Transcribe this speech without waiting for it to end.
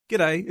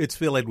G'day, it's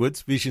Phil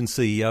Edwards, Vision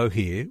CEO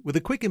here, with a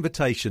quick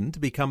invitation to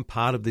become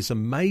part of this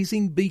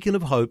amazing beacon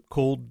of hope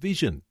called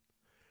Vision.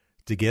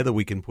 Together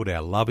we can put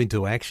our love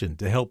into action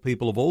to help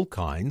people of all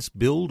kinds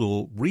build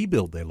or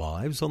rebuild their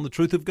lives on the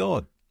truth of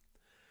God.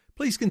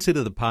 Please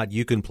consider the part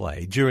you can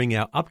play during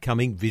our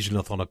upcoming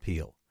Visionathon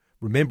appeal,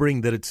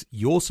 remembering that it's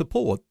your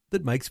support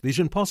that makes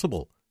Vision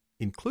possible,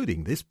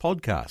 including this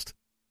podcast.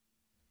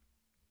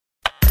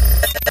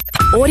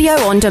 Audio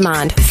on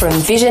demand from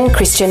Vision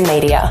Christian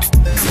Media.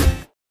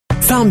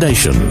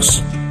 Foundations.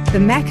 The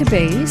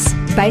Maccabees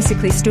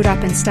basically stood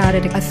up and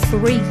started a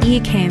 3-year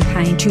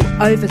campaign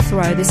to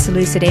overthrow the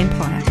Seleucid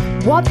Empire.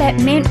 What that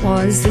meant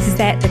was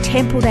that the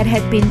temple that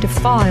had been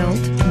defiled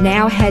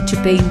now had to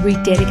be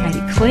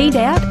rededicated, cleaned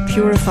out,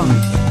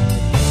 purified.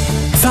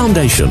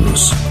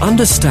 Foundations.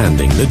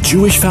 Understanding the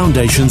Jewish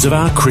foundations of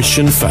our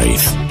Christian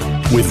faith.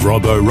 With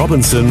Robbo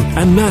Robinson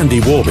and Mandy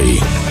Warby.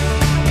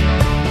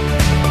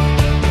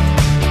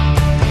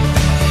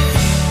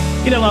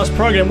 In our last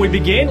program, we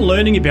began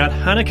learning about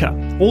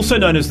Hanukkah, also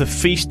known as the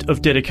Feast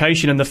of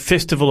Dedication and the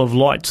Festival of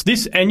Lights.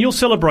 This annual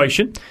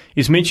celebration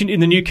is mentioned in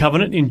the New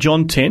Covenant in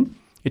John 10.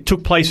 It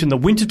took place in the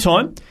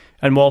wintertime,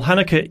 and while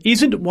Hanukkah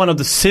isn't one of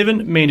the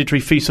 7 mandatory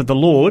feasts of the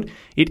Lord,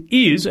 it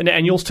is an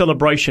annual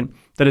celebration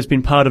that has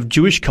been part of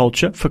Jewish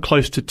culture for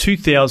close to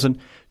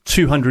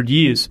 2,200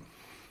 years.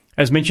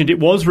 As mentioned, it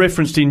was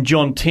referenced in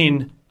John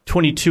 10,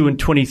 22 and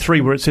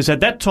 23, where it says, "At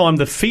that time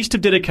the Feast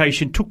of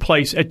Dedication took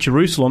place at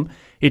Jerusalem.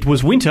 It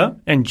was winter,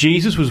 and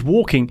Jesus was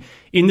walking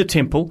in the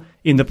temple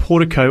in the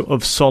portico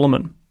of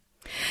Solomon."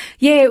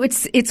 Yeah,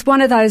 it's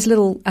one of those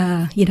little,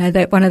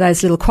 one of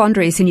those little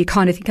quandaries, and you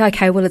kind of think,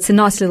 okay, well, it's a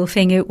nice little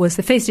thing. It was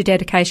the Feast of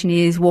Dedication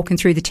is walking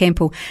through the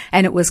temple,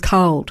 and it was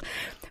cold.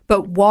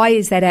 But why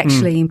is that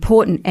actually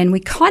important? And we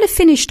kind of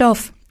finished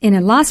off in a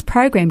last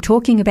program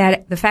talking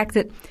about the fact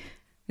that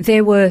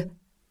there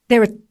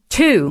are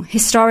 2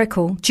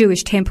 historical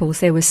Jewish temples.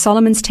 There was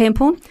Solomon's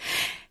temple,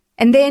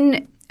 and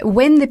then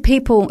when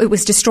it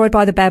was destroyed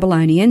by the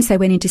Babylonians, they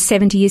went into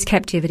 70 years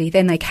captivity.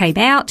 Then they came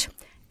out,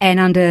 and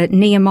under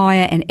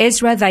Nehemiah and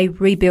Ezra, they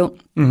rebuilt.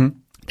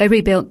 They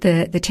rebuilt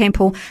the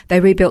temple.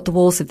 They rebuilt the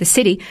walls of the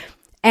city.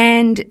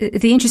 And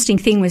the interesting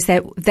thing was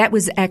that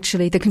was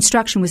actually, the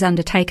construction was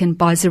undertaken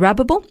by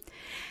Zerubbabel.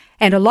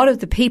 And a lot of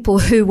the people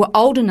who were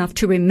old enough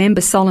to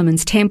remember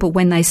Solomon's temple,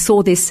 when they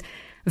saw this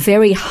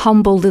very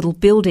humble little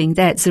building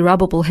that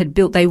Zerubbabel had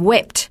built, they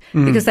wept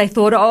because they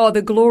thought, oh,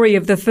 the glory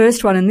of the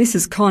first one, and this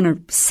is kind of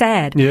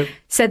sad. Yep.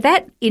 So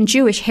that in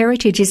Jewish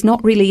heritage is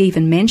not really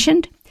even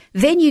mentioned.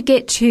 Then you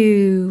get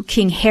to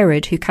King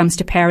Herod, who comes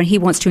to power, and he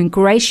wants to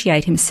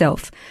ingratiate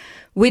himself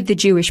with the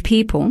Jewish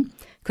people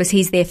because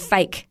he's their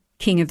fake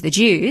king of the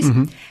Jews,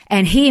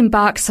 and he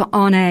embarks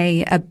on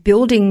a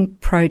building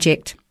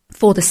project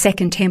for the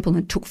Second Temple,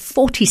 and it took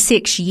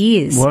 46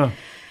 years. Wow.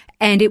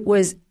 And it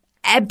was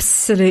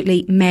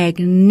absolutely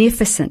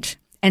magnificent.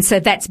 And so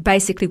that's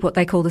basically what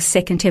they call the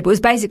Second Temple. It was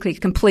basically a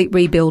complete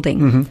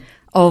rebuilding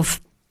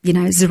of,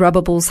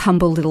 Zerubbabel's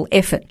humble little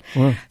effort.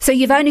 Wow. So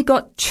you've only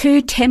got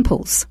 2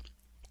 temples,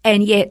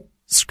 and yet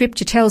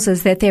Scripture tells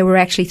us that there were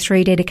actually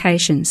 3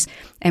 dedications.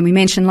 And we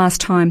mentioned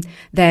last time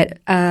that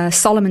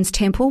Solomon's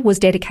temple was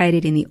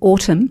dedicated in the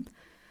autumn.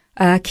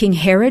 King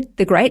Herod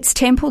the Great's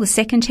temple, the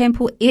Second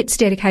Temple, its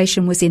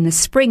dedication was in the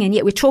spring, and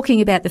yet we're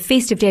talking about the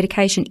Feast of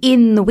Dedication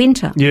in the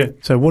winter. Yeah,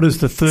 so what is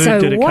the third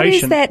dedication? So what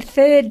is that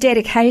third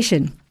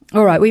dedication?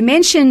 All right, we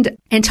mentioned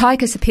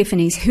Antiochus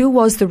Epiphanes, who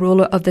was the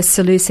ruler of the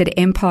Seleucid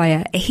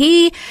Empire.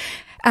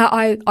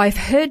 I've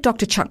heard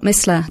Dr. Chuck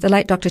Missler, the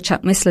late Dr.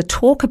 Chuck Missler,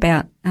 talk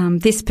about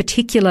this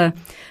particular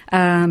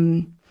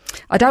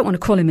I don't want to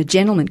call him a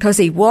gentleman because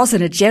he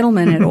wasn't a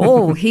gentleman at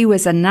all. He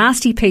was a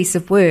nasty piece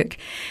of work.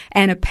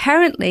 And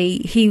apparently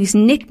his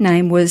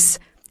nickname was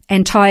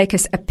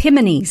Antiochus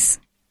Epimanes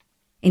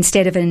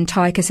instead of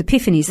Antiochus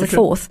Epiphanes the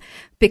fourth,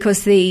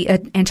 because the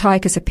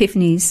Antiochus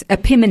Epimanes,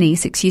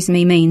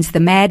 means the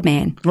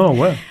madman. Oh,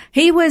 wow.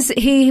 He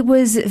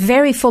was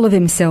very full of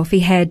himself.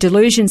 He had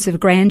delusions of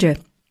grandeur.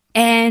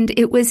 And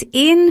it was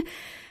in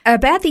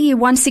about the year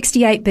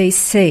 168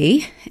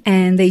 BC,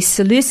 and the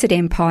Seleucid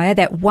Empire,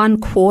 that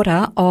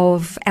 1/4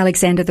 of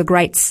Alexander the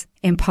Great's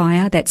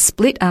empire that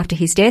split after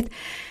his death,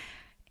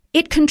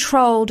 it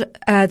controlled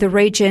the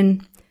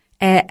region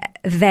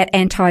that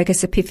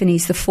Antiochus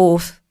Epiphanes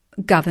IV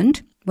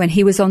governed when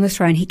he was on the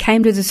throne. He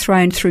came to the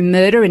throne through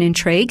murder and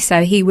intrigue,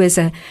 so he was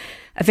a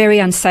very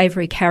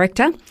unsavory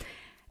character.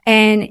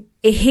 And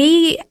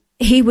he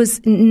was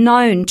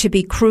known to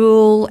be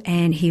cruel,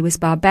 and he was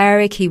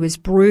barbaric, he was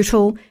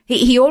brutal.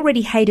 He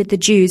already hated the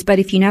Jews, but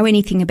if you know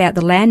anything about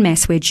the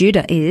landmass where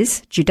Judea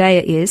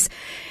is,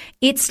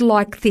 it's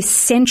like this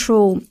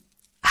central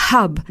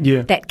hub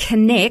that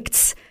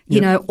connects,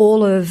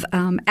 all of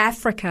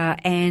Africa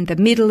and the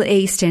Middle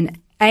East and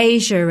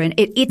Asia, and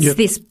it's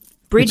this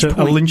bridge point.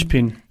 A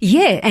linchpin.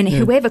 Yeah, and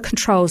whoever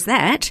controls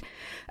that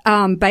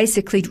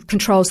basically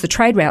controls the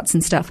trade routes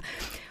and stuff.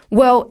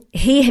 Well,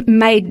 he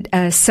made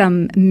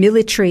some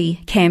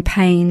military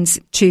campaigns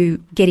to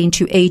get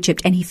into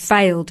Egypt, and he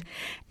failed.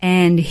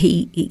 and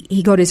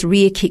he got his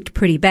rear kicked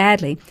pretty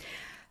badly.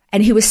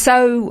 And he was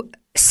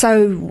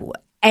so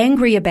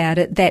angry about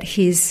it that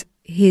his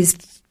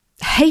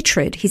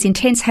hatred, his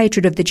intense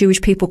hatred of the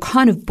Jewish people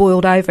kind of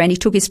boiled over, and he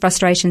took his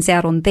frustrations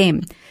out on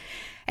them.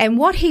 And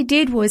what he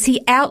did was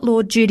he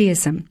outlawed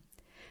Judaism.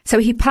 So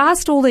he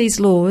passed all these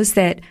laws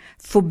that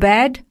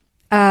forbade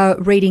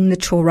reading the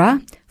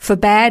Torah,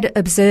 forbade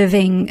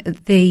observing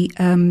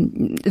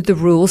the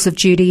rules of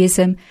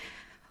Judaism,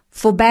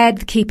 forbade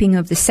the keeping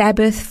of the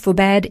Sabbath,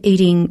 forbade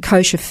eating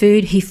kosher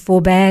food. He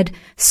forbade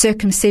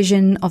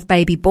circumcision of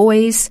baby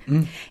boys.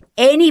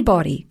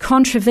 Anybody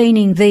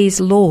contravening these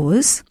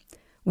laws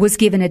was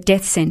given a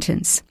death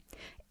sentence.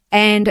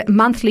 And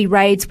monthly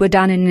raids were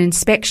done and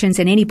inspections,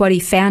 and anybody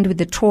found with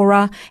the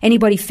Torah,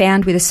 anybody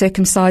found with a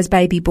circumcised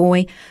baby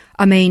boy,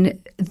 I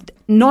mean,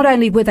 not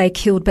only were they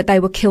killed, but they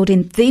were killed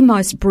in the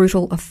most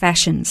brutal of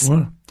fashions.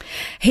 Wow.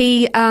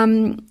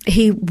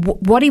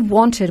 What he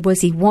wanted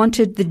was he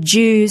wanted the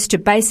Jews to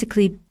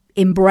basically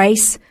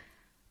embrace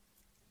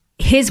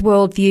his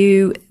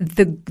worldview,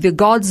 the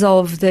gods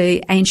of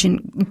the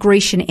ancient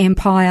Grecian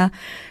Empire.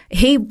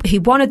 He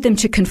wanted them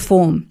to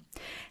conform.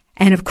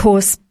 And of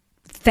course,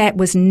 that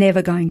was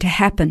never going to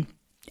happen.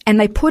 And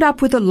they put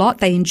up with a lot.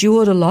 They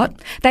endured a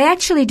lot. They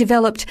actually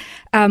developed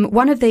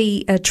one of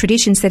the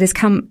traditions that has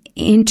come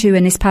into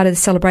and is part of the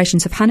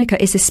celebrations of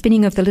Hanukkah is the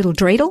spinning of the little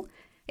dreidel.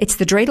 It's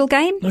the dreidel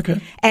game.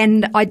 Okay.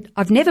 And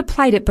I've never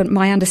played it, but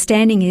my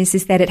understanding is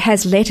that it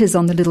has letters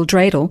on the little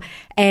dreidel,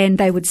 and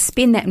they would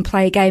spin that and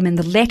play a game, and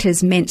the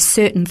letters meant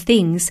certain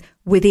things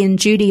within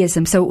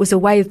Judaism. So it was a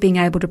way of being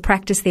able to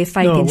practice their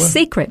faith in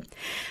secret.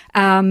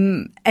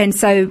 And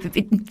so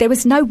there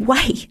was no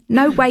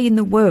way in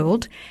the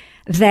world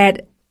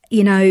that,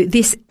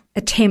 this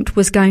attempt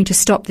was going to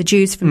stop the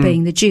Jews from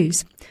being the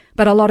Jews.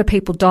 But a lot of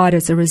people died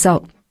as a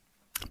result.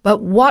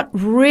 But what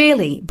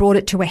really brought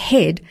it to a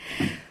head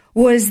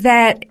was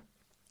that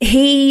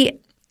he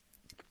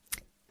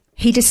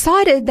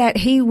decided that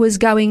he was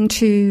going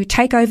to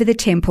take over the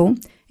temple.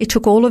 He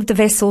took all of the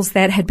vessels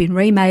that had been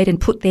remade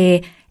and put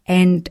there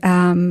and,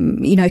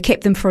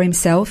 kept them for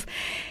himself.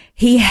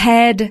 He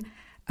had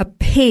a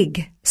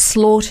pig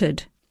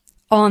slaughtered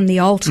on the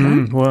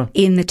altar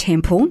in the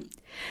temple.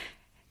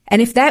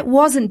 And if that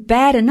wasn't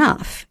bad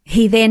enough,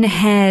 he then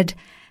had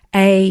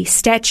a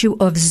statue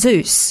of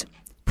Zeus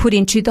put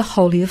into the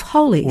Holy of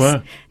Holies.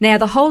 Wow. Now,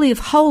 the Holy of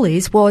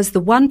Holies was the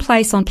one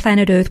place on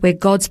planet Earth where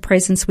God's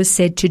presence was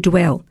said to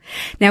dwell.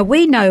 Now,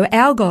 we know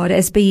our God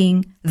as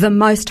being the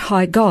Most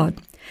High God.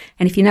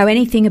 And if you know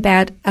anything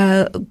about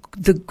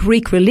the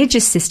Greek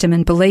religious system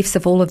and beliefs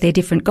of all of their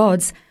different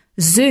gods,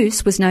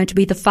 Zeus was known to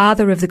be the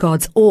father of the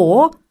gods,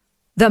 or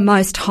the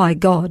Most High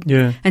God.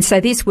 Yeah. And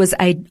so this was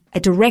a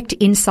direct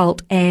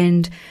insult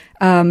and,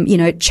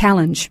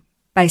 challenge,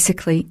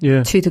 basically,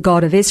 to the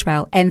God of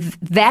Israel. And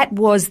that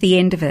was the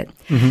end of it.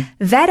 Mm-hmm.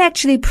 That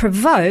actually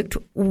provoked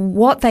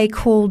what they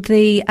called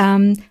the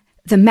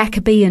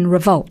Maccabean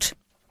revolt.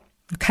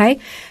 Okay?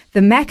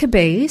 The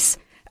Maccabees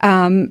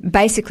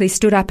basically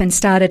stood up and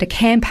started a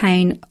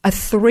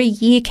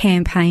 3-year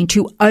campaign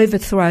to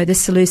overthrow the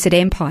Seleucid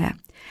Empire.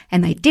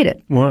 And they did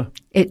it. Wow.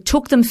 It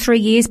took them 3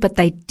 years, but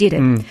they did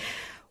it.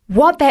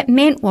 What that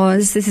meant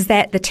was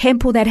that the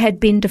temple that had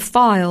been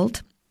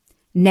defiled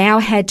now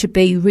had to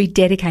be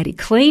rededicated,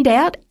 cleaned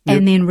out,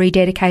 and then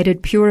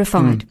rededicated,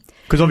 purified.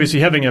 Because obviously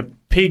having a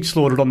pig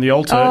slaughtered on the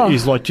altar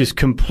is like just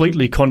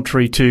completely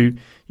contrary to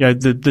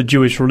the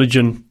Jewish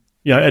religion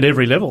at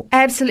every level.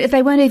 Absolutely.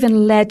 They weren't even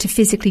allowed to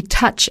physically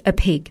touch a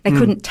pig. They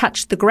couldn't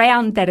touch the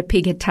ground that a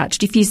pig had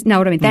touched, if you know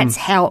what I mean. That's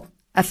how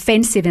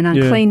offensive and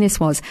unclean this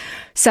was.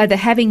 So they're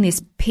having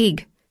this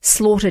pig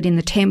slaughtered in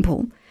the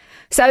temple.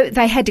 So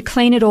they had to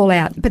clean it all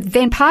out. But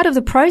then part of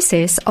the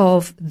process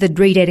of the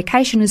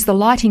rededication is the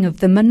lighting of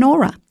the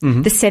menorah,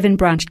 the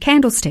 7-branched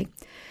candlestick.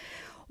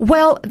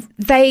 Well,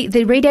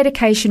 the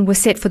rededication was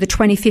set for the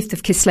 25th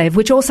of Kislev,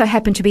 which also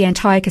happened to be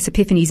Antiochus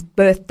Epiphanes'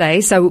 birthday,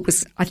 so it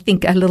was, I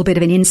think, a little bit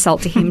of an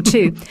insult to him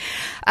too.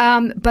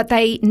 But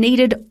they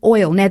needed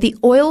oil. Now, the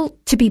oil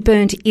to be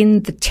burnt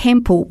in the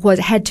temple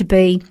had to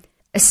be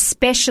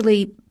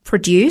especially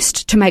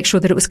produced to make sure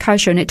that it was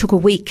kosher, and it took a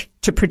week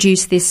to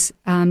produce this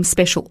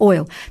special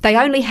oil. They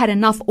only had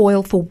enough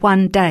oil for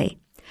 1 day.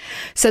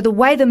 So the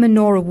way the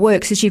menorah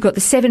works is you've got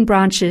the 7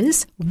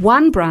 branches.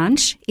 One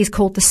branch is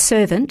called the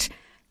servant.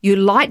 You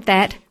light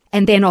that,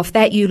 and then off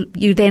that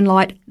you then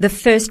light the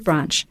first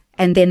branch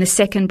and then the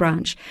second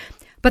branch.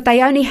 But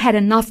they only had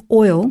enough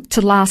oil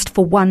to last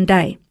for 1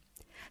 day.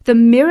 The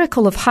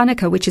miracle of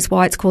Hanukkah, which is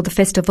why it's called the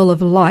Festival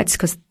of Lights,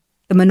 because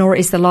the menorah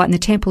is the light in the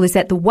temple, is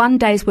that the 1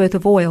 day's worth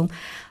of oil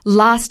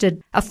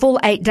lasted a full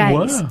 8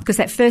 days, because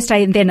that first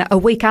day and then a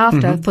week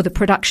after for the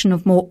production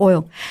of more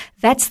oil.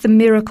 That's the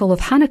miracle of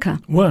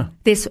Hanukkah. Wow.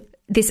 This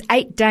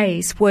 8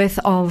 days worth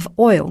of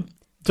oil.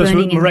 So it's a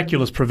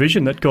miraculous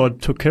provision that God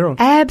took care of.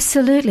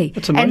 Absolutely.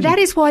 That's amazing. And that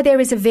is why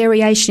there is a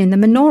variation in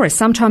the menorah.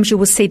 Sometimes you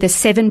will see the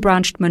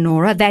 7-branched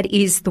menorah. That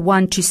is the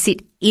one to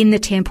sit in the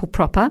temple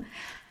proper.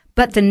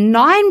 But the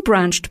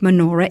 9-branched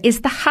menorah is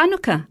the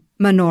Hanukkah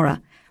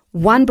menorah,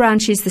 One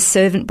branch is the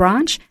servant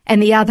branch,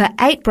 and the other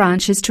 8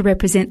 branches to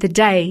represent the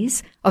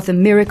days of the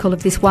miracle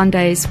of this one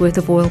day's worth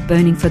of oil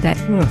burning for that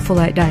full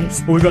 8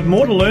 days. Well, we've got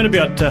more to learn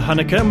about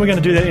Hanukkah, and we're going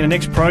to do that in the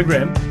next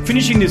program.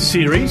 Finishing this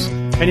series,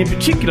 and in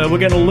particular, we're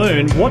going to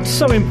learn what's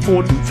so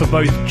important for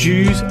both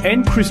Jews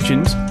and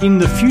Christians in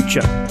the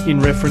future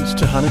in reference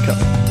to Hanukkah.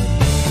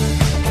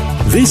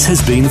 This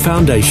has been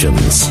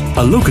Foundations,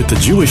 a look at the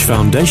Jewish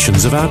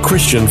foundations of our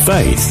Christian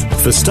faith.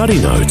 For study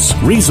notes,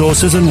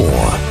 resources and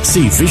more,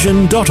 see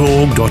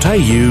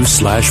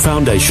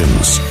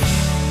vision.org.au/foundations.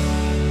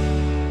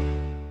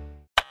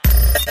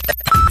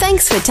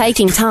 Thanks for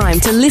taking time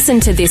to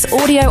listen to this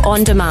audio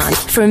on demand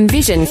from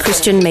Vision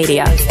Christian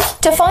Media.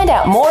 To find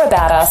out more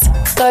about us,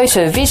 go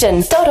to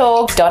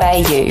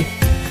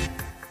vision.org.au.